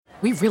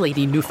We really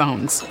need new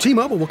phones.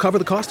 T-Mobile will cover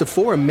the cost of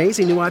 4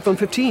 amazing new iPhone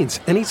 15s,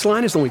 and each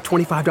line is only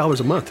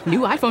 $25 a month. New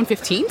iPhone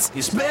 15s?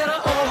 It's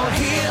better over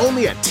here.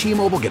 Only at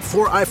T-Mobile, get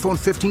 4 iPhone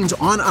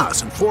 15s on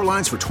us and 4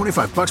 lines for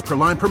 $25 per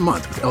line per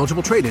month with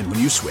eligible trade-in when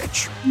you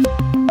switch.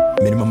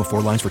 Minimum of 4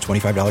 lines for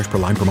 $25 per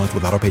line per month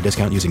with autopay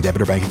discount using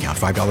debit or bank account.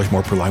 $5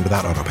 more per line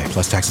without autopay,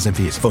 plus taxes and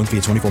fees. Phone fee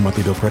at 24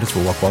 monthly bill credits for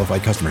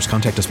well-qualified customers.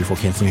 Contact us before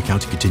canceling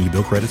account to continue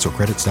bill credits or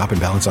credit stop and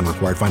balance on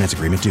required finance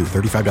agreement due.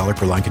 $35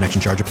 per line connection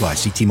charge applies.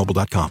 See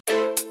T-Mobile.com.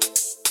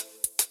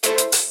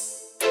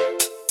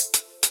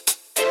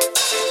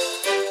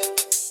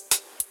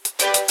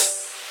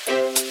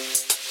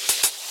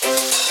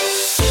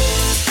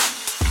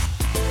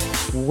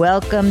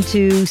 Welcome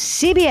to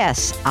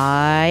CBS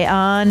Eye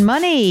on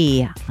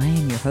Money. I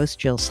am your host,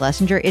 Jill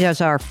Schlesinger. It is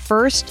our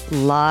first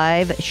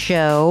live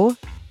show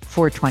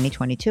for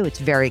 2022. It's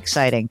very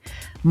exciting.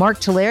 Mark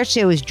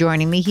Talercio is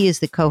joining me. He is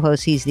the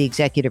co-host. He's the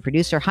executive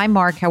producer. Hi,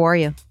 Mark. How are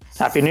you?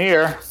 Happy New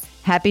Year.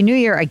 Happy New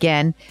Year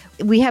again.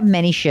 We have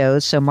many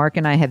shows, so Mark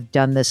and I have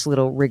done this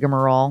little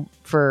rigmarole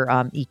for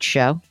each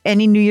show.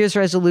 Any New Year's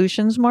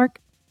resolutions, Mark?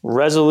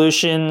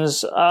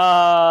 Resolutions?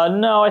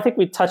 No, I think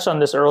we touched on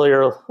this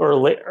earlier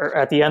or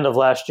at the end of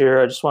last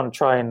year. I just want to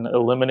try and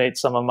eliminate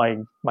some of my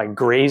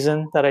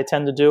grazing that I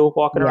tend to do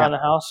walking around the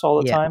house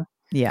all the time.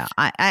 Yeah,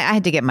 I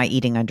had to get my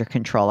eating under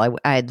control.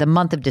 I the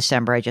month of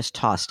December, I just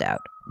tossed out.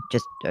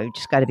 I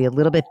just got to be a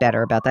little bit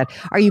better about that.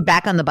 Are you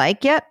back on the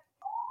bike yet?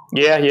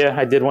 Yeah,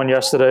 I did one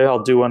yesterday.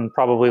 I'll do one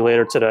probably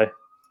later today.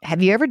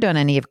 Have you ever done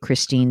any of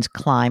Christine's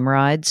climb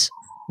rides?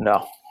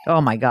 No.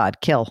 Oh my God,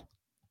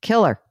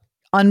 killer.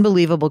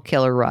 Unbelievable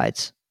killer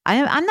rides.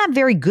 I'm not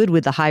very good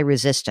with the high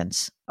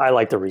resistance. I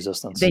like the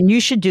resistance. Then you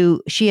should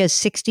she has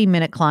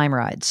 60-minute climb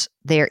rides.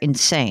 They're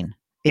insane.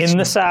 In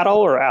the saddle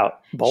or out?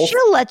 Both?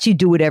 She'll let you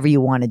do whatever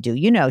you want to do.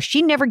 You know,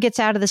 she never gets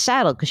out of the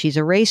saddle because she's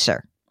a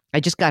racer. I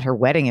just got her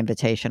wedding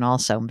invitation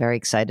also. I'm very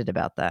excited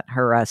about that.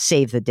 Her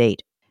save the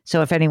date.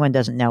 So if anyone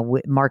doesn't know,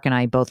 Mark and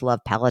I both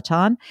love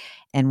Peloton,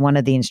 and one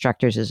of the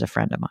instructors is a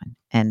friend of mine.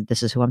 And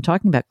this is who I'm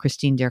talking about,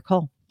 Christine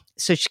Dercole.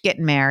 So she's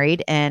getting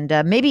married, and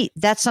maybe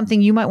that's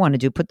something you might want to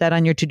do. Put that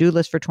on your to-do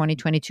list for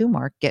 2022,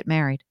 Mark. Get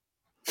married.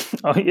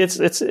 Oh,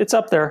 it's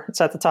up there.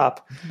 It's at the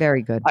top.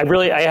 Very good.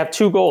 I have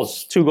two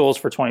goals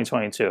for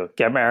 2022.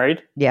 Get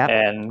married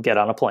and get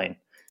on a plane.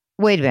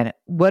 Wait a minute.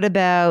 What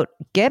about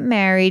get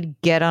married,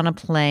 get on a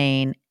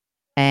plane,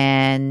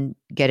 and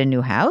get a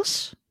new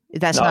house?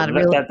 That's not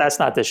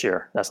this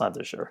year. That's not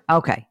this year.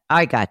 Okay.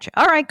 I got you.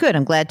 All right, good.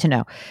 I'm glad to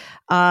know.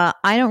 I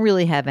don't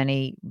really have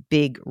any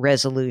big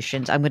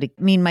resolutions.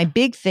 My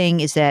big thing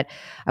is that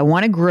I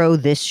want to grow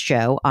this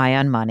show, Eye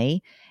on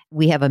Money.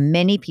 We have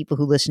many people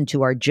who listen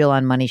to our Jill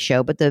on Money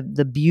show, but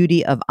the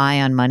beauty of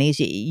Eye on Money is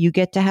you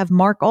get to have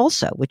Mark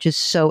also, which is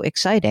so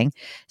exciting.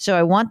 So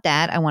I want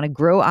that. I want to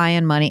grow Eye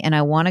on Money, and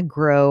I want to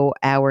grow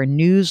our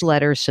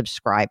newsletter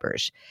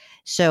subscribers.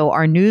 So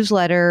our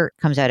newsletter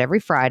comes out every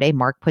Friday.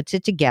 Mark puts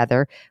it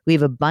together. We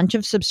have a bunch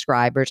of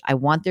subscribers. I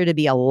want there to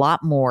be a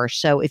lot more.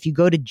 So if you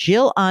go to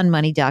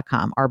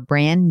JillOnMoney.com, our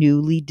brand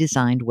newly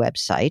designed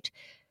website,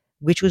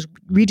 which was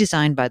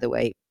redesigned, by the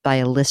way, by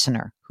a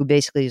listener who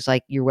basically is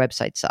like, your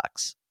website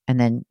sucks. And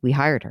then we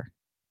hired her.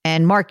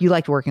 And Mark, you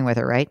liked working with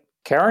her, right?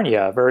 Karen,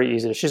 yeah, very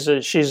easy.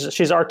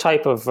 She's our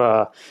type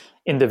of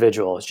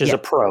individual. She's a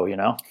pro, you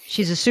know?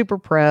 She's a super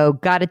pro,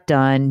 got it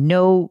done,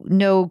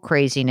 no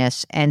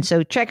craziness. And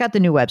so check out the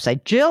new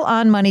website,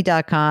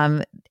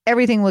 JillOnMoney.com.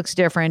 Everything looks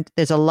different.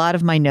 There's a lot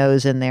of my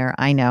nose in there.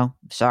 I know.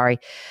 Sorry.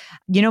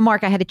 You know,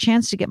 Mark, I had a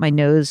chance to get my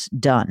nose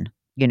done,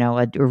 you know,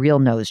 a real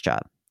nose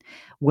job.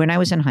 When I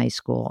was in high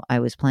school, I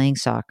was playing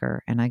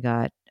soccer and I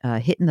got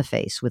hit in the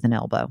face with an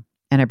elbow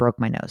and I broke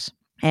my nose.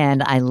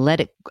 And I let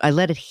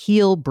it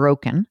heal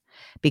broken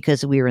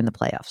because we were in the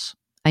playoffs.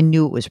 I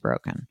knew it was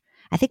broken.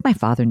 I think my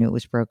father knew it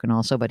was broken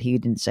also, but he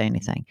didn't say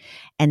anything.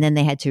 And then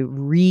they had to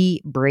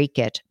re-break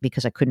it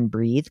because I couldn't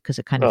breathe because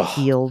it kind of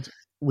healed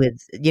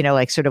with, you know,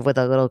 like sort of with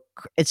a little.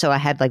 And so I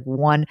had like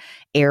one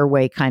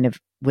airway kind of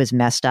was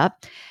messed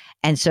up.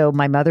 And so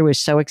my mother was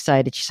so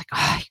excited. She's like,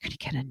 oh, you're going to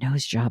get a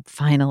nose job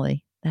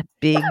finally. That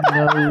big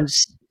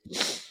nose.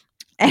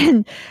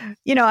 And,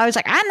 you know, I was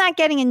like, I'm not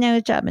getting a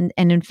nose job.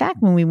 And in fact,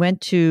 when we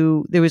went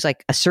there was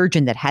like a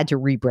surgeon that had to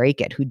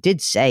re-break it who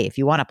did say, if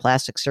you want a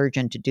plastic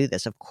surgeon to do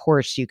this, of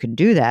course you can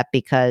do that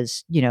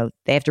because, you know,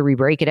 they have to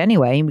re-break it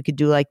anyway. And we could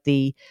do like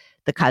the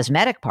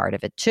cosmetic part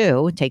of it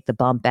too, take the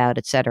bump out,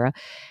 et cetera.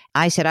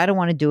 I said, I don't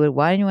want to do it.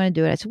 Why don't you want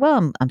to do it? I said,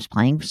 well, I'm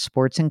playing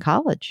sports in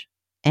college.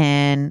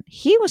 And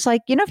he was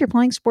like, you know, if you're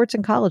playing sports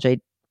in college, I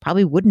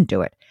probably wouldn't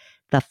do it.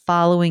 The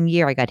following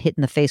year, I got hit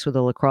in the face with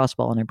a lacrosse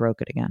ball and I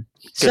broke it again.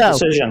 Good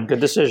decision.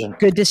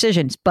 Good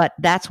decisions. But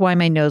that's why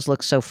my nose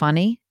looks so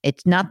funny.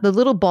 It's not the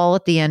little ball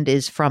at the end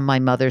is from my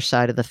mother's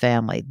side of the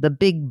family. The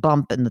big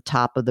bump in the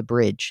top of the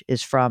bridge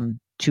is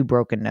from 2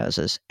 broken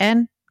noses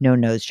and no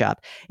nose job.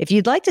 If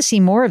you'd like to see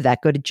more of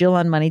that, go to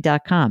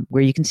JillOnMoney.com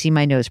where you can see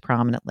my nose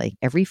prominently.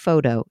 Every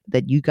photo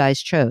that you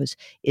guys chose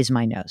is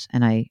my nose.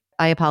 And I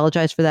I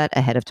apologize for that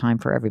ahead of time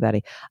for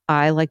everybody.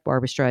 I, like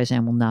Barbara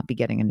Streisand, will not be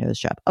getting a nose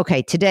job.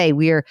 Okay, today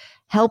we are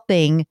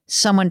helping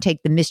someone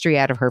take the mystery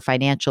out of her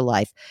financial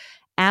life.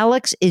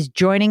 Alex is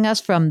joining us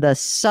from the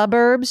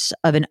suburbs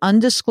of an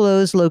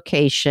undisclosed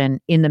location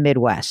in the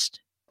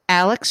Midwest.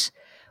 Alex,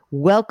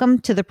 welcome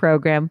to the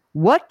program.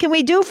 What can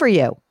we do for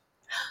you?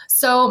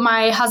 So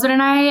my husband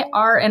and I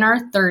are in our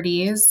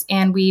 30s,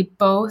 and we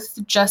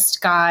both just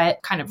got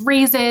kind of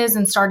raises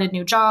and started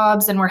new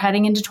jobs, and we're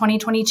heading into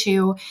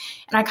 2022.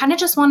 And I kind of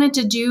just wanted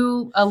to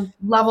do a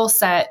level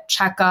set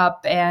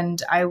checkup,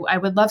 and I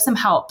would love some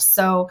help.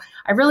 So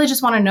I really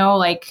just want to know,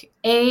 like,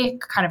 A,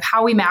 kind of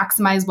how we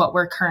maximize what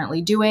we're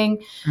currently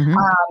doing.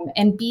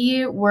 And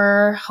B,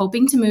 we're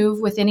hoping to move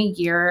within a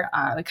year.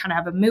 We kind of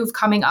have a move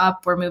coming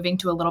up. We're moving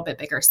to a little bit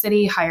bigger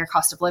city, higher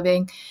cost of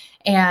living.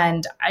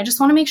 And I just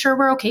want to make sure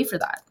we're okay for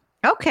that.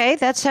 Okay,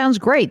 that sounds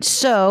great.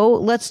 So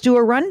let's do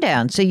a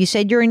rundown. So you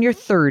said you're in your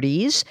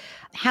 30s.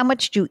 How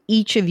much do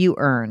each of you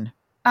earn?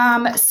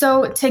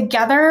 So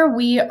together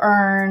we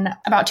earn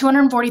about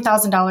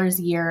 $240,000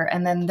 a year.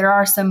 And then there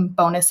are some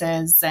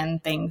bonuses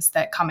and things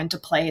that come into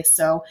play.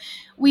 So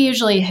we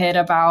usually hit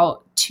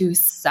about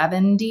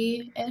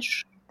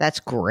 270-ish. That's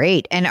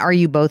great. And are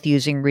you both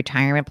using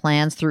retirement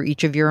plans through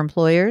each of your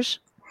employers?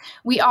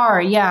 We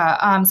are,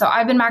 yeah. So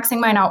I've been maxing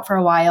mine out for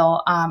a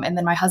while. And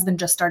then my husband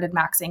just started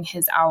maxing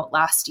his out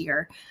last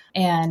year.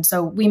 And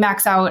so we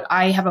max out.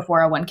 I have a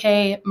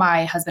 401k.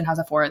 My husband has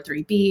a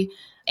 403b.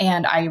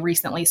 And I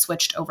recently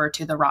switched over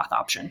to the Roth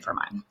option for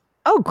mine.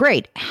 Oh,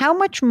 great. How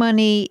much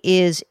money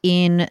is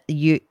in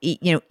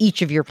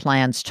each of your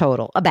plans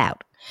total?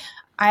 About?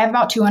 I have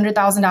about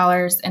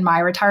 $200,000 in my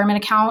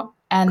retirement account.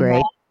 And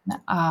great.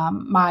 Then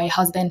my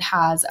husband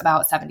has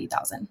about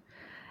 $70,000.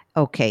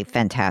 Okay,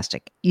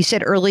 fantastic. You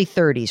said early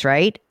 30s,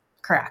 right?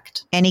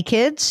 Correct. Any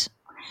kids?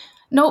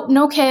 Nope,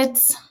 no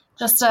kids.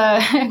 Just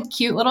a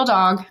cute little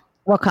dog.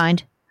 What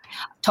kind?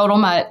 Total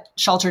mutt,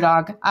 shelter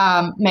dog.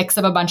 Mix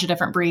of a bunch of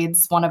different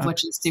breeds, one of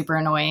which is super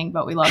annoying,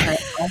 but we love her.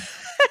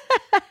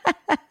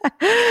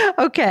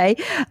 Okay.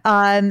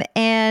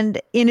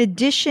 And in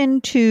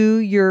addition to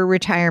your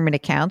retirement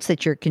accounts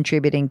that you're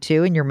contributing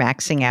to and you're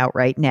maxing out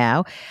right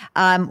now,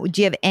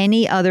 do you have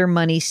any other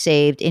money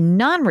saved in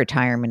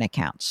non-retirement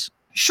accounts?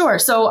 Sure.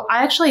 So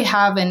I actually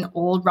have an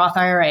old Roth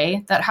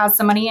IRA that has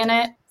some money in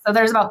it. So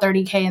there's about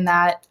 $30,000 in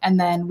that.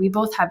 And then we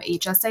both have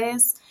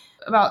HSAs,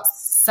 about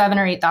 $7,000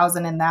 or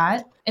 $8,000 in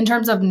that. In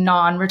terms of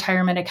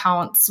non-retirement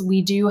accounts,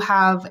 we do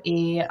have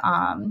a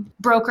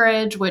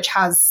brokerage, which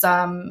has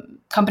some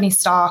company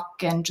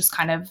stock and just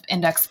kind of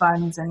index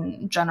funds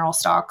and general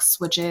stocks,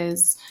 which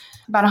is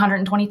about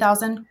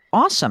 $120,000.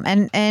 Awesome.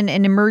 And an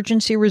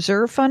emergency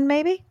reserve fund,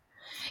 maybe?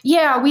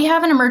 Yeah, we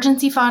have an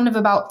emergency fund of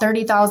about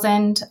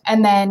 $30,000.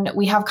 And then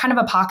we have kind of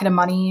a pocket of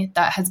money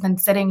that has been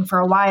sitting for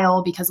a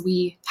while because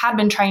we had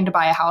been trying to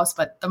buy a house,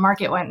 but the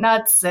market went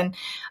nuts and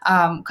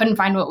couldn't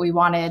find what we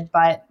wanted.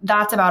 But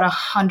that's about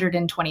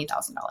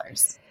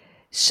 $120,000.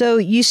 So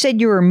you said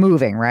you were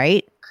moving,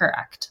 right?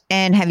 Correct.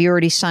 And have you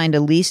already signed a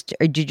lease,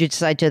 or did you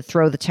decide to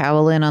throw the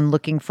towel in on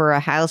looking for a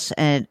house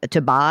and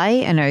to buy?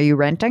 And are you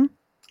renting?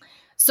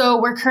 So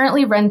we're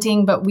currently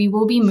renting, but we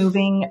will be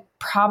moving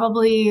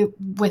probably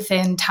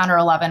within 10 or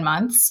 11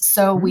 months.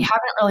 So we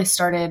haven't really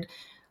started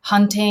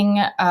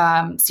hunting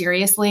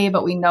seriously,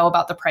 but we know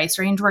about the price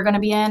range we're going to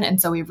be in. And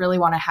so we really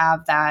want to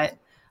have that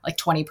like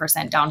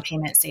 20% down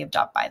payment saved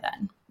up by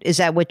then. Is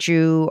that what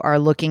you are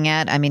looking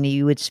at? I mean,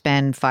 you would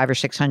spend $500,000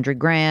 or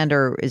 $600,000,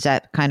 or is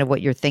that kind of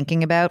what you're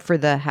thinking about for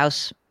the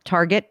house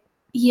target?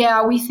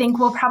 Yeah, we think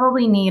we'll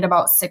probably need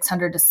about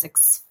 $600,000 to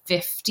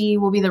 $650,000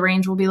 will be the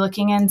range we'll be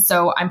looking in.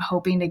 So I'm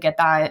hoping to get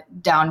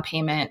that down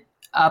payment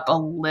up a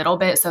little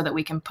bit so that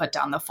we can put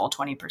down the full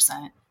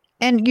 20%.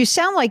 And you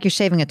sound like you're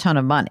saving a ton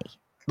of money.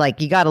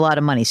 Like you got a lot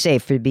of money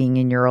saved for being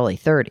in your early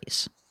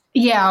 30s.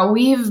 Yeah,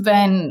 we've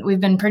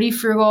been pretty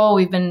frugal.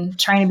 We've been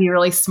trying to be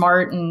really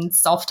smart and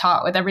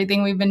self-taught with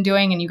everything we've been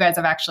doing. And you guys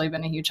have actually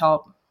been a huge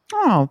help.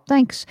 Oh,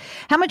 thanks.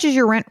 How much is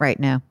your rent right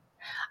now?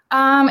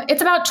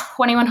 It's about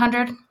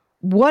 $2,100.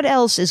 What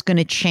else is going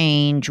to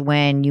change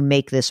when you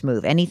make this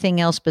move?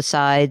 Anything else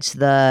besides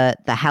the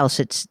house?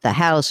 It's the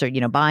house, or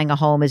buying a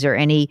home. Is there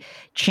any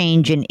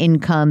change in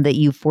income that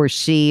you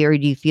foresee, or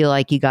do you feel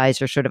like you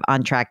guys are sort of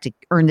on track to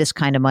earn this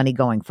kind of money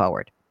going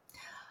forward?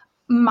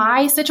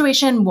 My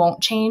situation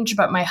won't change,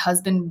 but my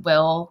husband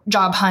will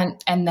job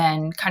hunt and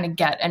then kind of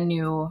get a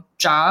new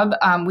job.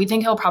 We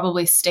think he'll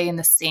probably stay in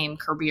the same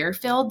career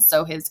field,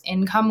 so his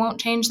income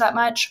won't change that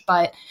much.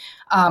 But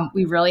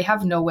we really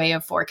have no way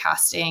of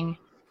forecasting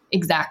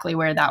exactly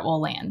where that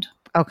will land.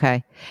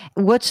 Okay.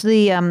 What's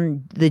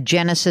the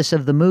genesis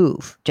of the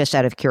move, just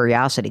out of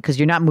curiosity? Because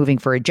you're not moving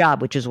for a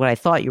job, which is what I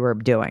thought you were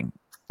doing.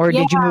 Or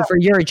did you move for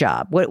your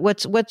job?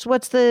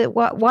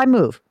 Why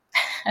move?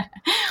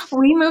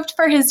 We moved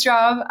for his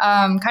job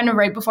kind of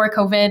right before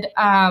COVID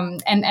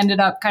and ended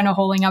up kind of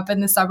holing up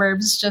in the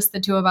suburbs, just the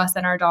two of us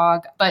and our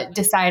dog, but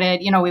decided,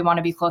 we want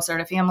to be closer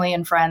to family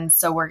and friends.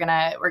 So we're going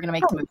to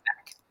make the move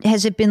back.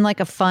 Has it been like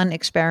a fun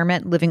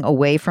experiment living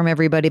away from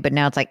everybody, but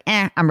now it's like,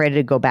 I'm ready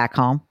to go back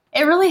home?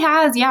 It really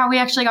has. Yeah, we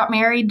actually got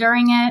married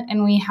during it,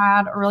 and we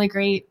had a really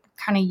great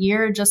kind of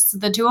year, just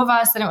the two of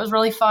us, and it was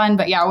really fun.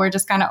 But yeah, we're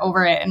just kind of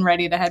over it and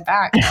ready to head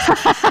back.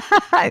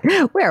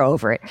 We're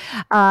over it.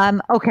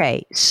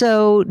 Okay,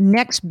 so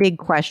next big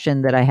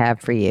question that I have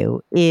for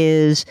you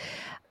is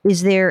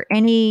there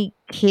any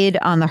kid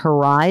on the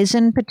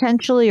horizon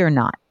potentially or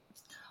not?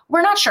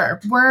 We're not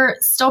sure. We're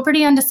still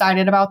pretty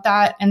undecided about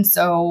that. And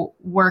so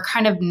we're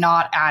kind of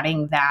not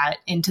adding that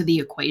into the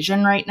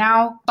equation right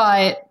now.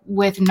 But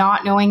with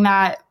not knowing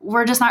that,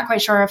 we're just not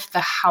quite sure if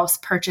the house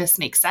purchase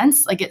makes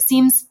sense. Like, it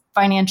seems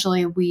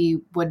financially we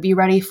would be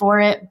ready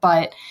for it,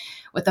 but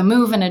with a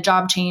move and a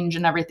job change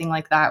and everything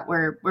like that,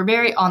 we're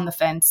very on the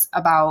fence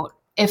about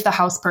if the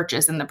house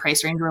purchase and the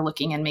price range we're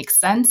looking in makes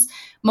sense,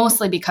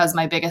 mostly because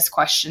my biggest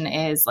question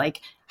is,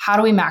 like, how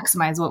do we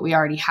maximize what we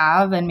already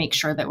have and make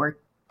sure that we're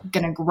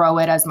going to grow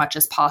it as much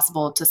as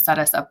possible to set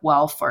us up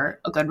well for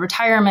a good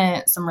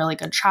retirement, some really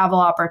good travel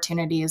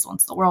opportunities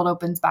once the world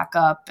opens back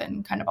up,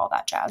 and kind of all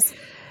that jazz.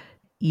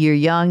 You're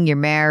young, you're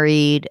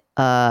married,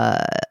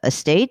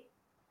 estate,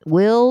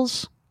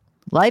 wills,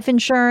 life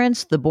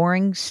insurance, the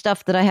boring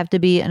stuff that I have to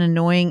be an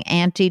annoying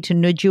auntie to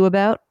nudge you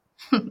about.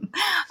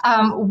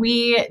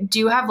 We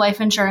do have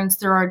life insurance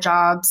through our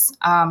jobs,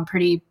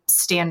 pretty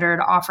standard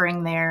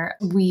offering there.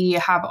 We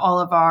have all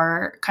of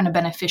our kind of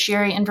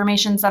beneficiary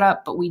information set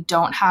up, but we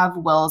don't have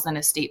wills and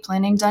estate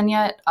planning done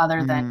yet,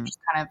 other than just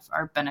kind of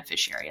our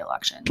beneficiary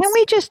elections. Can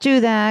we just do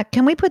that?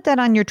 Can we put that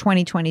on your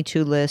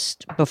 2022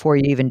 list before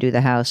you even do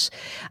the house?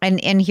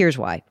 And here's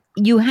why.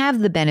 You have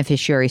the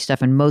beneficiary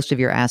stuff, and most of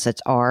your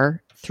assets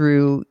are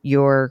through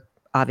your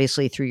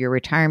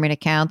retirement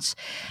accounts.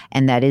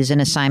 And that is an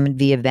assignment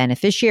via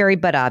beneficiary,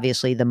 but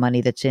obviously the money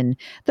that's in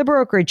the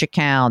brokerage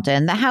account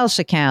and the house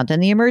account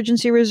and the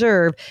emergency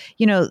reserve,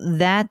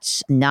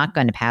 that's not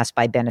going to pass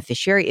by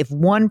beneficiary. If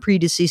one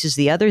predeceases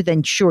the other,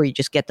 then sure, you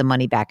just get the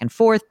money back and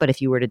forth. But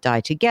if you were to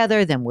die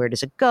together, then where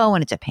does it go?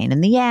 And it's a pain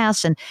in the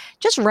ass. And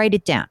just write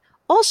it down.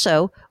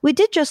 Also, we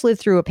did just live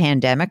through a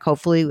pandemic.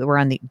 Hopefully,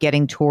 we're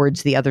getting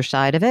towards the other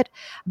side of it.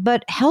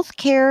 But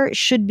healthcare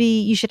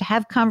you should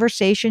have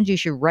conversations. You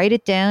should write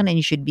it down, and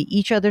you should be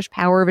each other's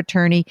power of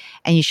attorney.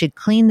 And you should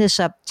clean this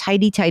up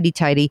tidy.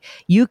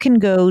 You can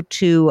go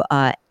to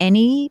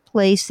any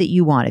place that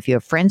you want. If you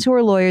have friends who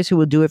are lawyers who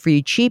will do it for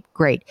you cheap,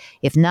 great.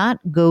 If not,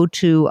 go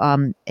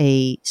to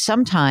a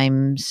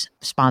sometimes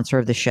sponsor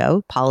of the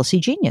show, Policy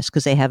Genius,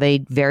 because they have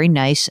a very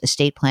nice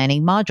estate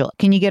planning module.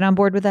 Can you get on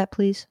board with that,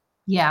 please?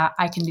 Yeah,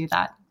 I can do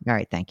that. All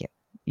right. Thank you.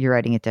 You're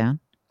writing it down?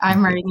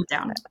 I'm writing it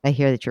down. I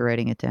hear that you're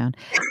writing it down.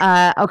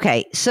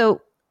 Okay.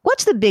 So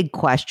what's the big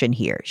question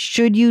here?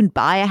 Should you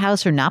buy a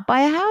house or not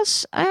buy a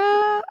house?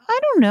 I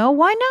don't know.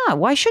 Why not?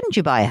 Why shouldn't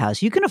you buy a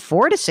house? You can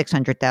afford a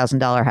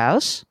 $600,000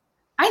 house.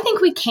 I think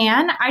we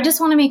can. I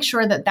just want to make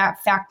sure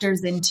that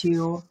factors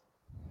into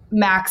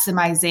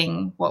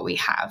maximizing what we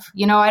have.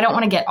 I don't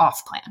want to get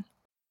off plan.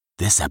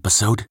 This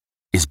episode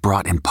is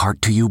brought in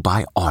part to you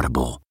by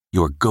Audible,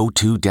 your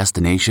go-to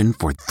destination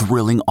for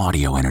thrilling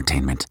audio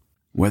entertainment.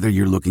 Whether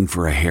you're looking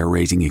for a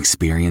hair-raising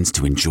experience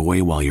to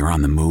enjoy while you're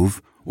on the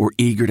move, or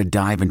eager to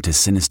dive into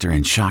sinister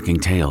and shocking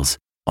tales,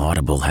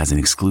 Audible has an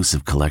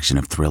exclusive collection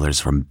of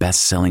thrillers from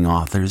best-selling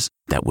authors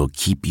that will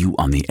keep you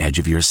on the edge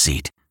of your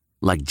seat.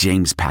 Like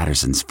James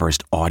Patterson's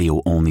first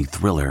audio-only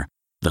thriller,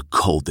 The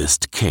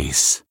Coldest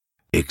Case.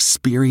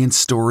 Experience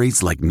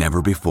stories like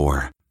never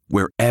before,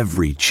 where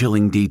every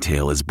chilling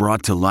detail is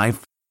brought to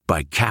life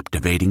by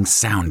captivating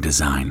sound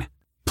design.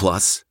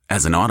 Plus,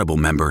 as an Audible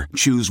member,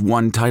 choose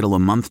one title a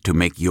month to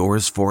make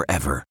yours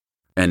forever.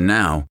 And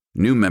now,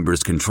 new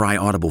members can try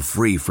Audible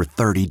free for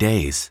 30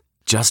 days.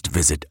 Just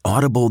visit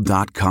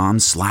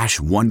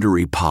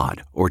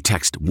audible.com/WonderyPod or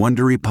text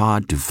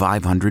WonderyPod to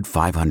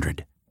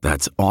 500-500.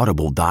 That's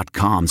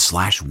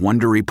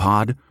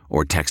audible.com/WonderyPod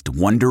or text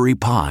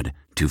WonderyPod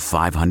to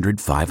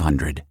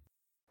 500-500.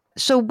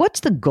 So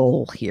what's the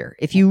goal here?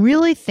 If you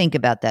really think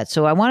about that.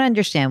 So I want to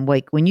understand,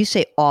 like, when you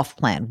say off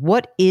plan,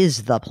 what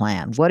is the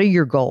plan? What are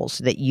your goals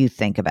that you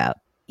think about?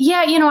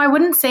 Yeah, I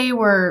wouldn't say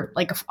we're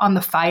like on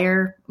the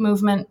FIRE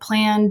movement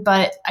plan,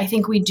 but I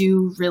think we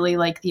do really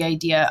like the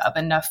idea of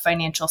enough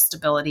financial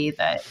stability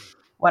that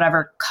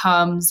whatever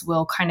comes,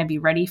 we'll kind of be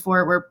ready for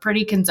it. We're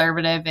pretty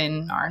conservative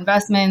in our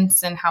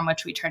investments and how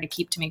much we try to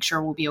keep to make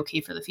sure we'll be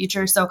okay for the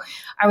future. So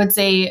I would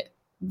say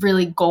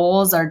really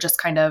goals are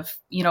just kind of,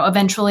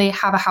 eventually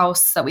have a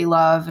house that we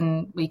love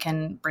and we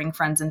can bring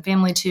friends and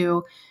family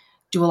to,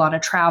 do a lot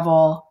of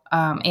travel,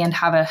 and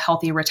have a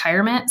healthy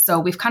retirement. So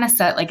we've kind of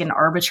set like an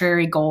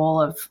arbitrary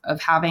goal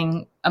of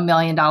having $1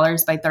 million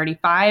by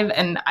 35.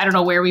 And I don't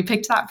know where we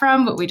picked that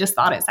from, but we just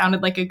thought it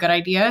sounded like a good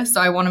idea.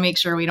 So I want to make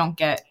sure we don't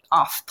get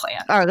off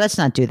plan. All right, let's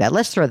not do that.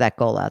 Let's throw that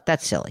goal out.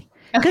 That's silly.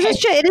 Because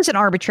it is an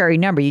arbitrary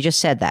number. You just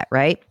said that,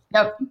 right?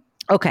 Yep.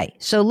 Okay,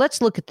 so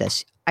let's look at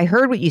this. I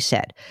heard what you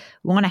said.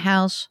 We want a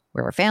house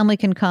where our family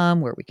can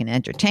come, where we can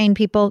entertain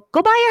people.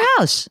 Go buy your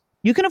house.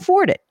 You can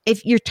afford it.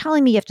 If you're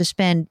telling me you have to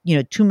spend,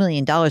 $2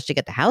 million to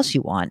get the house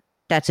you want,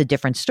 that's a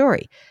different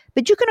story.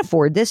 But you can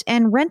afford this,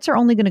 and rents are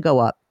only going to go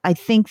up. I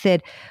think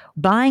that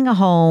buying a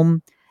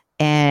home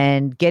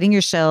and getting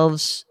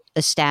yourselves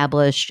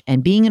established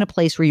and being in a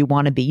place where you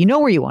want to be. You know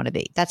where you want to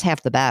be. That's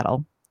half the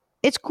battle.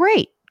 It's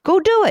great. Go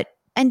do it.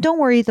 And don't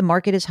worry, the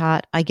market is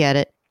hot. I get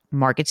it.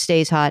 Market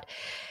stays hot.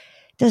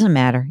 Doesn't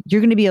matter.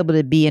 You're going to be able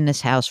to be in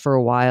this house for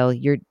a while.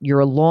 You're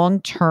a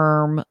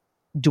long-term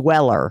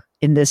dweller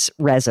in this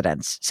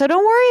residence. So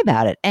don't worry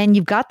about it. And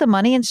you've got the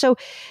money. And so,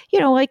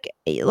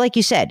 like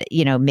you said,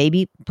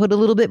 maybe put a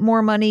little bit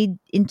more money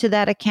into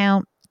that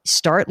account.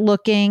 Start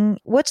looking.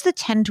 What's the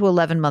 10 to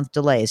 11 month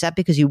delay? Is that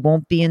because you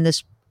won't be in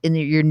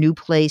your new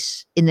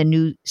place in the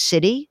new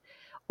city?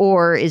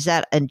 Or is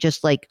that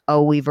just like,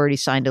 oh, we've already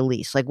signed a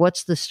lease? Like,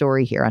 what's the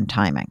story here on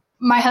timing?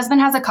 My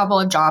husband has a couple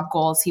of job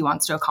goals he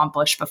wants to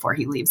accomplish before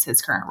he leaves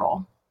his current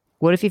role.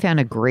 What if you found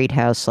a great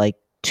house like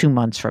 2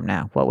 months from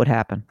now? What would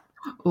happen?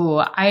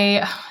 Ooh,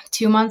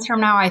 2 months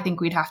from now, I think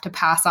we'd have to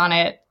pass on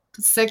it.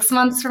 6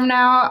 months from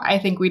now, I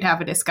think we'd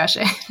have a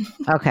discussion.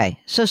 Okay.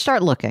 So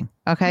start looking.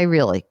 Okay.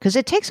 Really? Because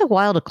it takes a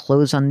while to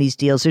close on these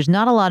deals. There's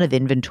not a lot of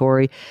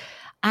inventory.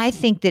 I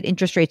think that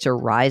interest rates are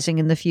rising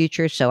in the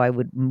future. So I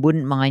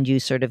wouldn't mind you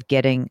sort of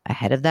getting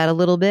ahead of that a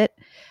little bit.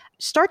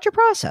 Start your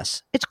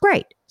process. It's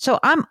great. So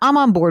I'm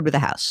on board with the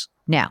house.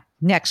 Now,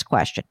 next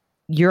question.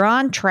 You're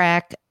on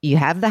track. You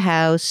have the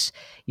house.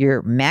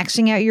 You're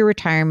maxing out your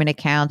retirement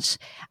accounts.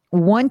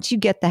 Once you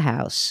get the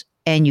house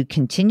and you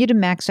continue to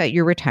max out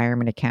your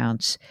retirement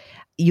accounts,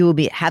 you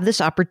will have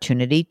this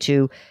opportunity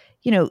to,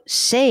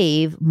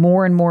 save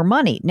more and more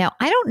money. Now,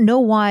 I don't know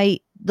why,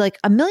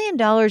 like $1 million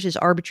is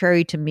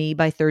arbitrary to me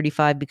by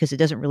 35 because it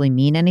doesn't really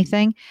mean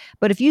anything.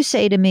 But if you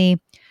say to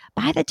me,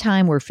 by the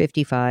time we're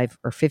 55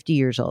 or 50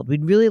 years old,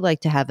 we'd really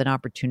like to have an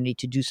opportunity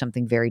to do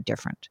something very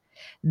different.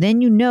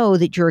 Then you know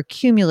that you're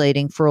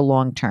accumulating for a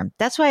long term.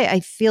 That's why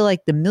I feel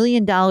like the $1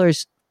 million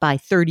by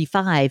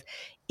 35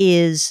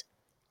 is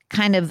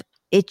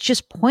it's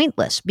just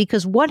pointless,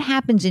 because what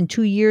happens in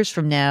 2 years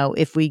from now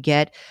if we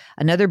get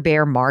another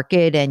bear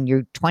market and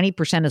your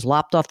 20% is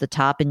lopped off the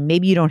top and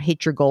maybe you don't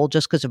hit your goal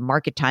just because of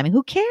market timing?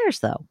 Who cares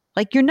though?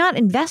 Like, you're not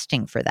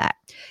investing for that.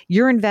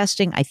 You're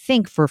investing, I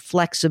think, for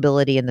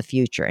flexibility in the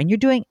future, and you're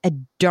doing a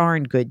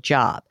darn good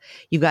job.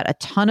 You've got a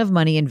ton of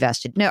money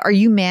invested. Now, are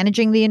you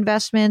managing the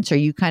investments? Are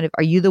you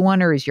the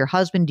one, or is your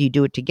husband? Do you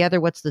do it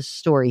together? What's the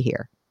story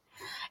here?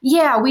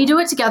 Yeah, we do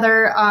it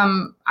together.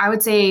 I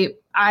would say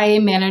I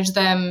manage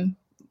them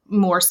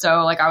more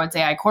so. Like, I would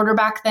say I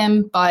quarterback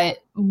them. But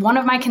one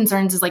of my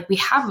concerns is, like, we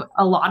have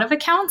a lot of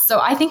accounts. So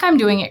I think I'm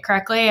doing it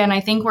correctly and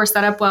I think we're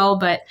set up well.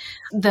 But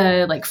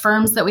the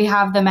firms that we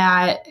have them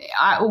at,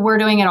 we're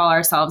doing it all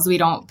ourselves. We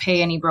don't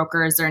pay any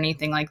brokers or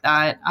anything like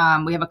that.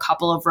 We have a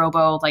couple of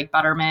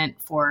Betterment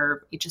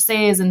for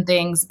HSAs and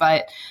things,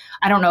 but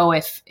I don't know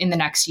if in the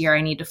next year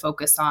I need to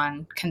focus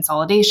on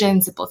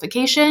consolidation,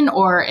 simplification,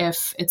 or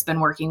if it's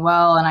been working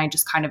well and I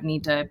just kind of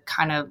need to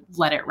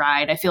let it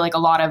ride. I feel like a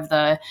lot of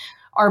the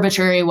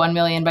arbitrary 1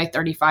 million by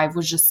 35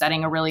 was just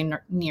setting a really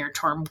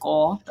near-term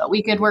goal that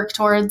we could work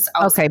towards.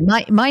 Okay.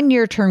 My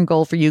near-term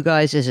goal for you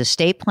guys is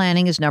estate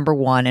planning is number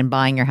 1 and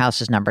buying your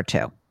house is number 2.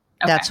 Okay.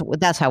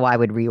 That's how I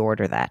would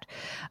reorder that.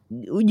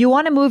 You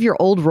want to move your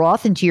old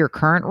Roth into your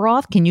current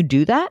Roth? Can you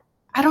do that?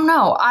 I don't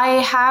know.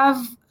 I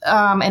have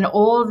an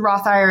old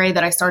Roth IRA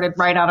that I started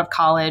right out of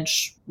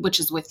college, which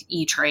is with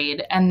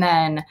E-Trade. And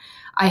then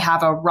I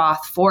have a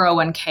Roth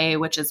 401k,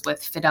 which is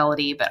with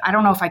Fidelity, but I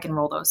don't know if I can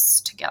roll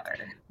those together.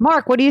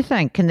 Mark, what do you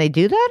think? Can they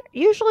do that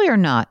usually or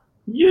not?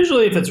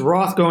 Usually if it's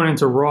Roth going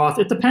into Roth,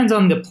 it depends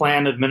on the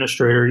plan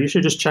administrator. You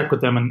should just check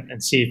with them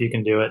and see if you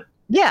can do it.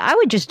 Yeah, I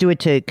would just do it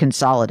to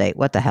consolidate.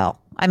 What the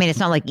hell? I mean, it's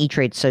not like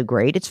E-Trade's so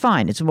great. It's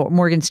fine. It's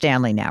Morgan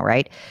Stanley now,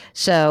 right?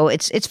 So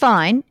it's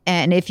fine.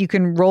 And if you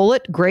can roll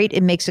it, great.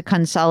 It makes a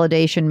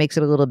consolidation, makes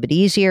it a little bit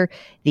easier.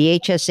 The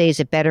HSAs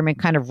at Betterment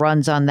kind of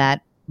runs on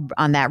that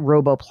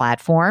robo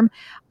platform.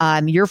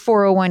 Your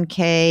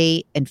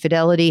 401k and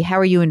Fidelity, how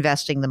are you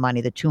investing the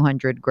money, the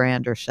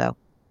 $200,000 or so?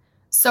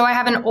 So I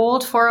have an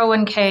old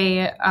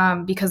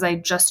 401k because I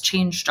just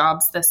changed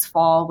jobs this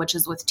fall, which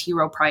is with T.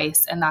 Rowe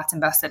Price, and that's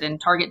invested in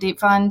Target Date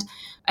Fund.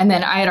 And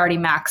then I had already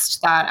maxed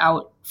that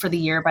out for the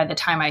year by the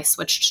time I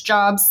switched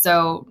jobs.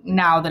 So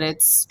now that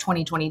it's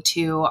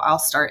 2022, I'll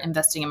start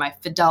investing in my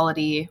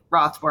Fidelity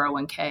Roth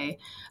 401k,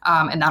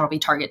 and that'll be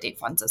Target Date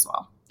Funds as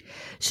well.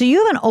 So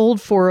you have an old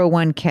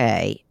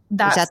 401k. Is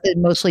that the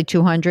mostly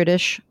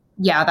 200-ish?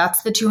 Yeah,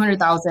 that's the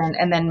 200,000.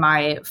 And then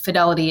my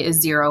Fidelity is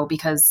 0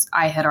 because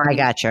I had already.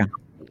 I gotcha.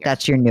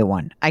 That's your new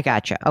one. I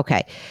gotcha.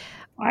 Okay.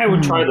 I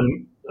would try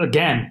them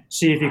again,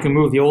 see if you can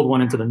move the old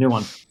one into the new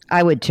one.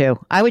 I would too.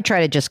 I would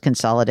try to just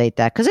consolidate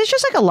that because it's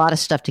just like a lot of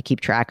stuff to keep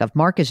track of.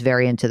 Mark is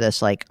very into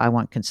this. Like, I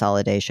want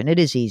consolidation. It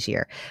is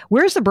easier.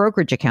 Where's the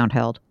brokerage account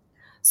held?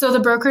 So the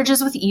brokerage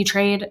is with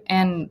E-Trade,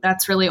 and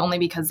that's really only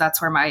because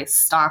that's where my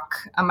stock,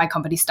 my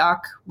company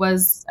stock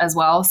was as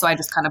well. So I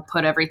just kind of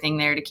put everything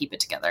there to keep it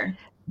together.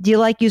 Do you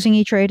like using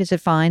E-Trade? Is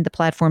it fine? The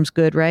platform's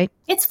good, right?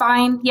 It's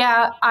fine.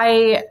 Yeah.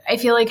 I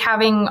feel like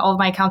having all of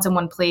my accounts in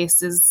one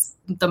place is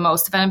the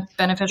most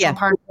beneficial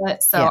part of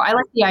it. So I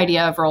like the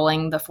idea of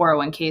rolling the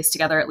 401ks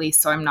together at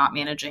least, so I'm not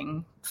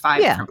managing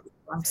 5 different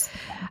platforms.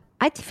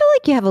 I feel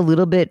like you have a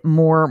little bit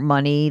more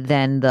money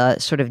than the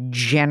sort of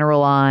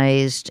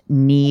generalized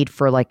need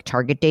for like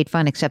target date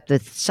fund, except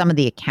that some of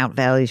the account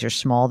values are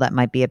small. That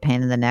might be a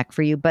pain in the neck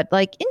for you. But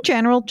like in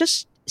general,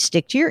 just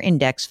stick to your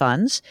index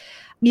funds.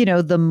 You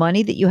know, the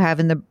money that you have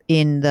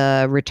in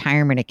the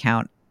retirement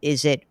account,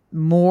 is it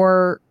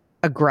more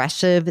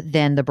aggressive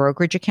than the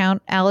brokerage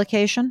account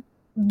allocation?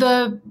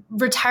 The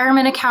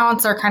retirement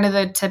accounts are kind of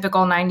the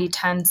typical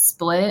 90-10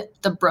 split.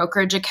 The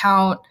brokerage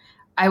account,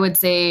 I would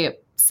say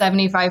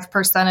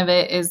 75% of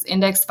it is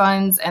index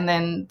funds, and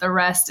then the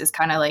rest is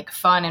kind of like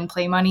fun and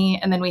play money.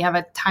 And then we have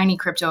a tiny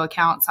crypto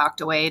account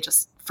socked away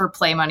just for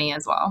play money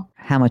as well.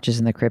 How much is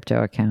in the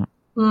crypto account?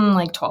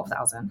 Like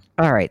 12,000.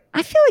 All right.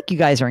 I feel like you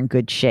guys are in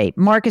good shape.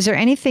 Mark, is there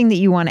anything that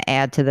you want to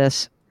add to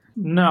this?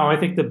 No, I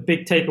think the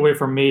big takeaway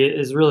for me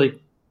is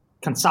really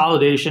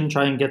consolidation,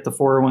 try and get the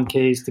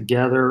 401ks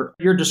together.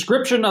 Your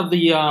description of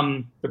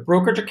the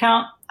brokerage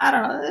account, I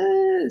don't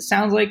know, it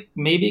sounds like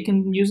maybe it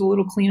can use a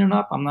little cleaning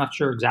up. I'm not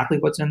sure exactly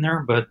what's in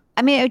there, but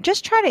I mean,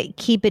 just try to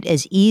keep it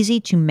as easy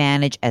to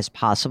manage as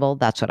possible.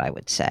 That's what I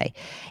would say.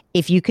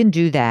 If you can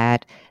do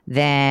that,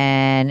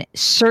 then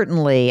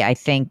certainly I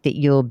think that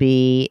you'll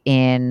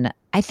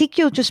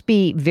just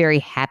be very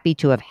happy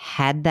to have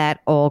had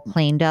that all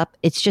cleaned up.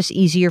 It's just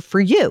easier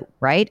for you,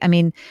 right? I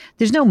mean,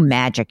 there's no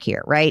magic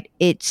here, right?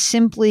 It's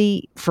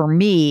simply, for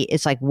me,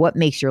 it's like what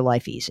makes your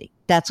life easy.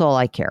 That's all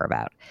I care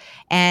about.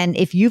 And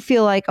if you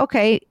feel like,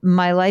 okay,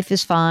 my life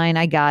is fine,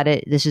 I got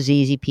it, this is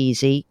easy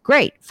peasy,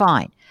 great,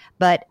 fine.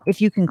 But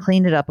if you can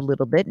clean it up a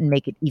little bit and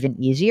make it even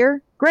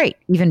easier, great,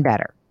 even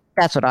better.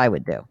 That's what I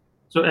would do.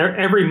 So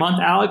every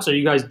month, Alex, are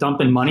you guys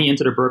dumping money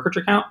into the brokerage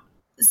account?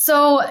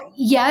 So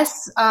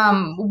yes,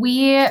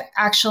 we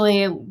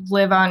actually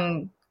live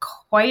on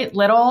quite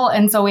little.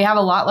 And so we have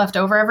a lot left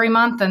over every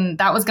month. And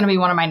that was going to be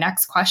one of my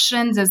next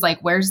questions is like,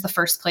 where's the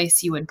first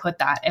place you would put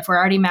that? If we're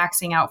already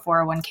maxing out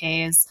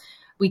 401ks,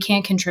 we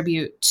can't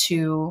contribute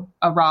to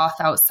a Roth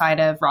outside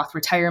of Roth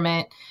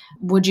retirement.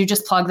 Would you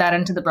just plug that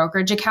into the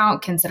brokerage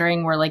account,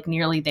 considering we're like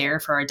nearly there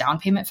for our down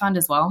payment fund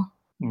as well?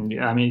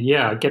 Yeah, I mean,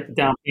 yeah, get the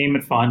down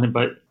payment fund.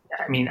 But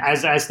I mean,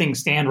 as things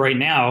stand right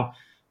now,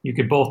 you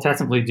could both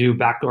technically do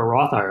backdoor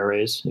Roth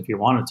IRAs if you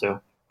wanted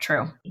to.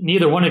 True.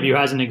 Neither one of you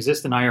has an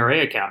existing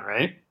IRA account,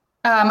 right?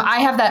 I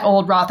have that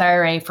old Roth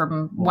IRA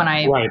from when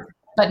right.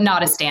 But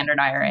not a standard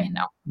IRA,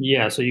 no.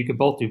 Yeah, so you could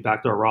both do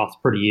backdoor Roths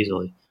pretty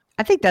easily.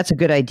 I think that's a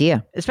good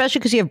idea, especially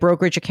because you have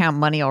brokerage account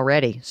money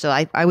already. So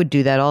I would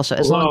do that also,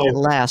 as long as it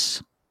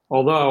lasts.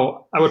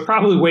 Although I would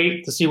probably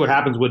wait to see what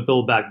happens with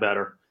Build Back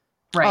Better.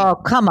 Right. Oh,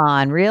 come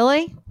on,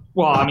 really?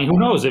 Well, I mean, who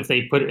knows if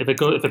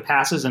it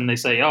passes and they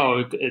say,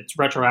 oh, it's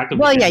retroactive.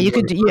 Well, yeah, you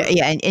could,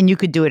 and you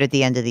could do it at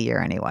the end of the year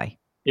anyway.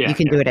 Yeah, you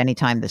can do it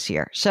anytime this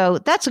year. So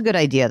that's a good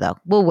idea, though.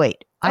 We'll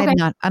wait. Okay.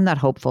 I'm not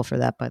hopeful for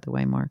that, by the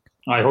way, Mark.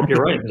 I hope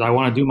you're right, because I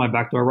want to do my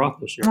backdoor Roth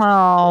this year.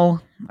 Oh,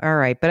 all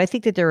right. But I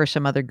think that there are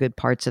some other good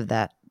parts of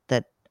that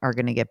are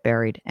going to get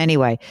buried.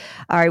 Anyway,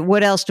 all right.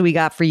 What else do we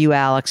got for you,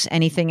 Alex?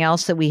 Anything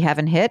else that we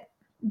haven't hit?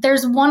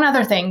 There's one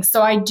other thing.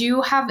 So I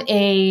do have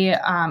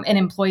an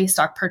employee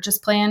stock purchase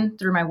plan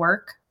through my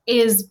work.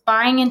 Is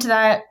buying into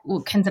that,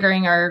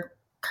 considering our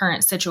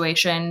current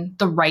situation,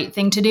 the right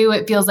thing to do?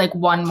 It feels like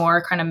one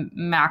more kind of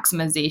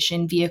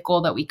maximization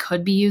vehicle that we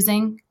could be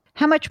using.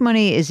 How much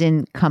money is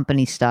in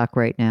company stock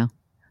right now?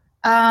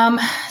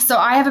 So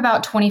I have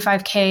about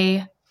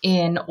 $25,000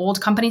 in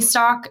old company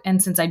stock.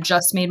 And since I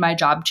just made my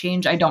job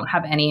change, I don't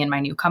have any in my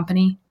new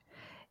company.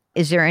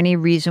 Is there any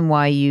reason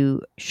why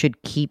you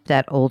should keep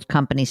that old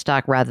company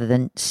stock rather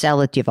than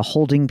sell it? Do you have a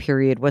holding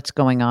period? What's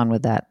going on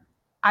with that?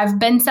 I've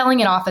been selling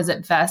it off as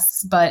it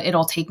vests, but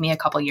it'll take me a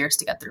couple years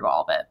to get through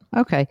all of it.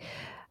 Okay.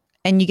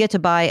 And you get to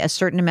buy a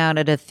certain amount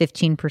at a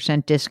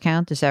 15%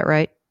 discount. Is that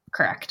right?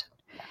 Correct.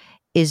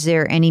 Is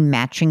there any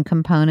matching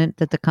component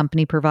that the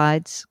company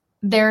provides?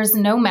 There's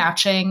no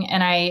matching,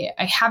 and I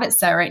have it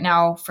set right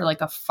now for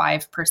like a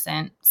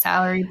 5%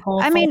 salary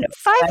pull. I mean,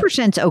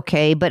 5% is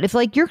okay, but if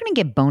like you're going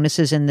to get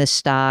bonuses in this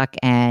stock,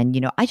 and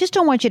I just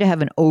don't want you to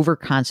have an over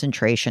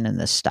concentration in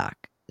this stock.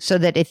 So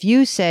that if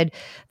you said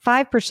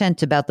 5%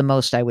 is about the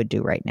most I would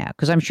do right now,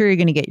 because I'm sure you're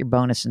going to get your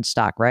bonus in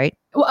stock, right?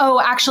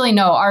 Oh, actually,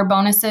 no. Our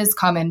bonuses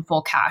come in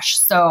full cash.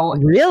 So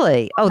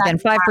really? Oh, then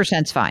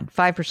 5% is fine.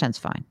 5% is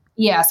fine.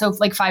 Yeah. So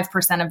like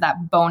 5% of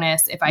that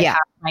bonus, if I have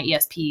my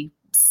ESP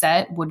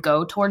set, would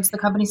go towards the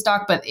company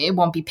stock, but it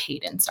won't be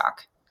paid in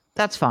stock.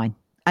 That's fine.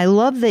 I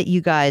love that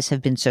you guys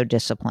have been so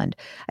disciplined.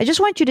 I just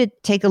want you to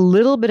take a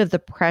little bit of the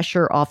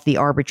pressure off the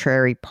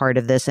arbitrary part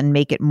of this and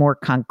make it more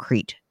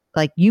concrete.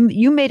 Like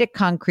you made it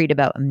concrete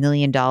about $1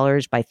 million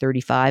by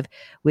 35,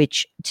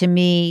 which to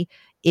me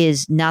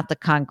is not the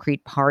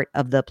concrete part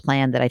of the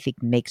plan that I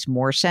think makes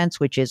more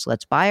sense, which is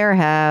let's buy our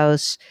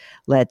house,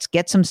 let's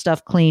get some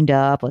stuff cleaned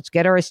up, let's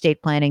get our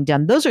estate planning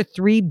done. Those are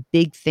 3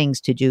 big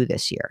things to do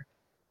this year.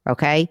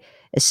 Okay.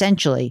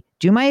 Essentially,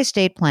 do my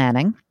estate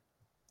planning.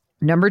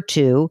 Number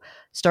 2,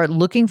 start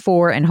looking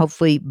for and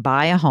hopefully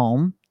buy a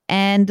home.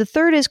 And the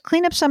third is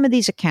clean up some of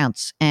these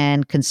accounts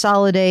and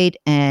consolidate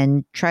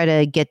and try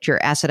to get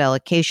your asset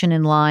allocation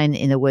in line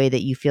in a way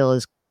that you feel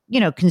is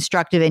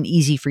constructive and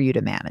easy for you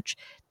to manage.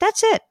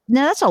 That's it.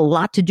 Now, that's a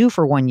lot to do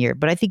for 1 year,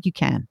 but I think you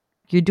can.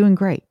 You're doing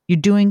great. You're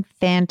doing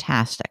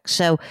fantastic.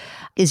 So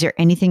is there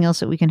anything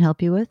else that we can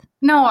help you with?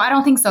 No, I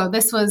don't think so.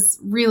 This was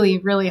really,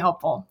 really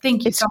helpful.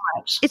 Thank you so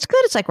much. It's good.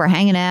 It's like we're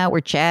hanging out,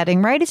 we're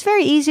chatting, right? It's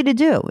very easy to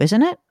do,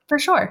 isn't it? For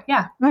sure.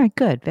 Yeah. All right,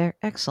 good. Very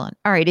excellent.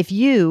 All right. If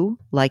you,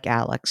 like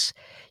Alex,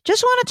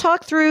 just want to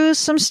talk through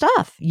some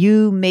stuff,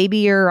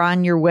 maybe are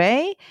on your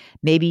way.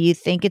 Maybe you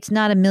think it's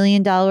not $1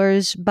 million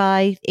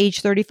by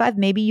age 35.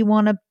 Maybe you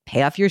want to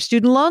pay off your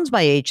student loans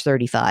by age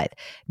 35.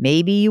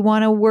 Maybe you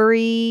want to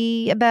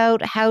worry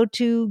about how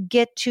to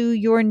get to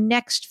your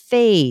next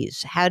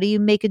phase. How do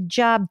you make a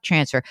job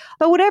transfer?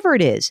 But whatever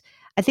it is,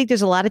 I think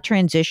there's a lot of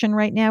transition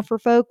right now for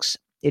folks.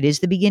 It is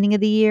the beginning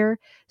of the year,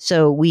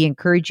 so we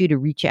encourage you to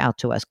reach out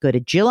to us. Go to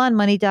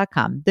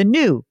JillOnMoney.com, the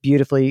new,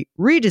 beautifully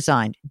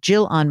redesigned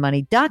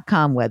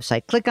JillOnMoney.com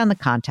website. Click on the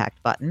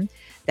contact button.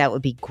 That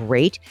would be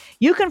great.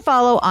 You can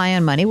follow Eye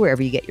on Money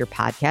wherever you get your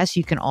podcasts.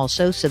 You can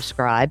also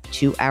subscribe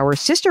to our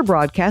sister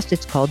broadcast.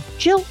 It's called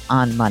Jill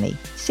on Money.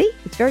 See,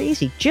 it's very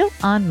easy. Jill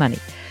on Money.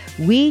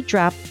 We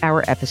drop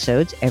our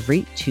episodes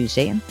every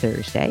Tuesday and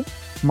Thursday.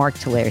 Mark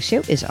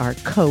Talercio is our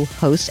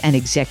co-host and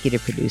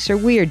executive producer.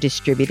 We are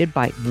distributed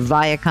by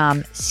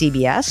Viacom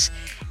CBS,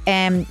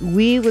 and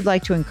we would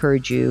like to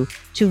encourage you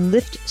to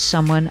lift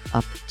someone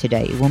up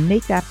today. It will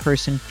make that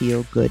person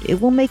feel good.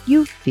 It will make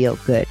you feel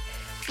good.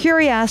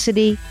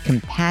 Curiosity,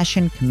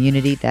 compassion,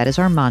 community, that is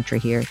our mantra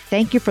here.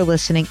 Thank you for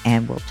listening,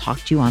 and we'll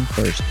talk to you on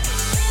Thursday.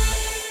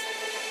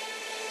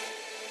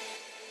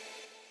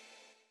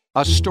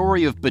 A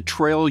story of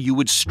betrayal you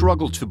would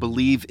struggle to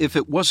believe if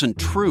it wasn't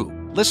true.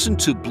 Listen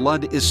to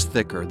Blood is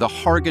Thicker, the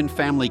Hargan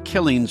family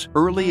killings,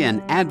 early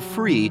and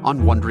ad-free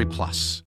on Wondery Plus.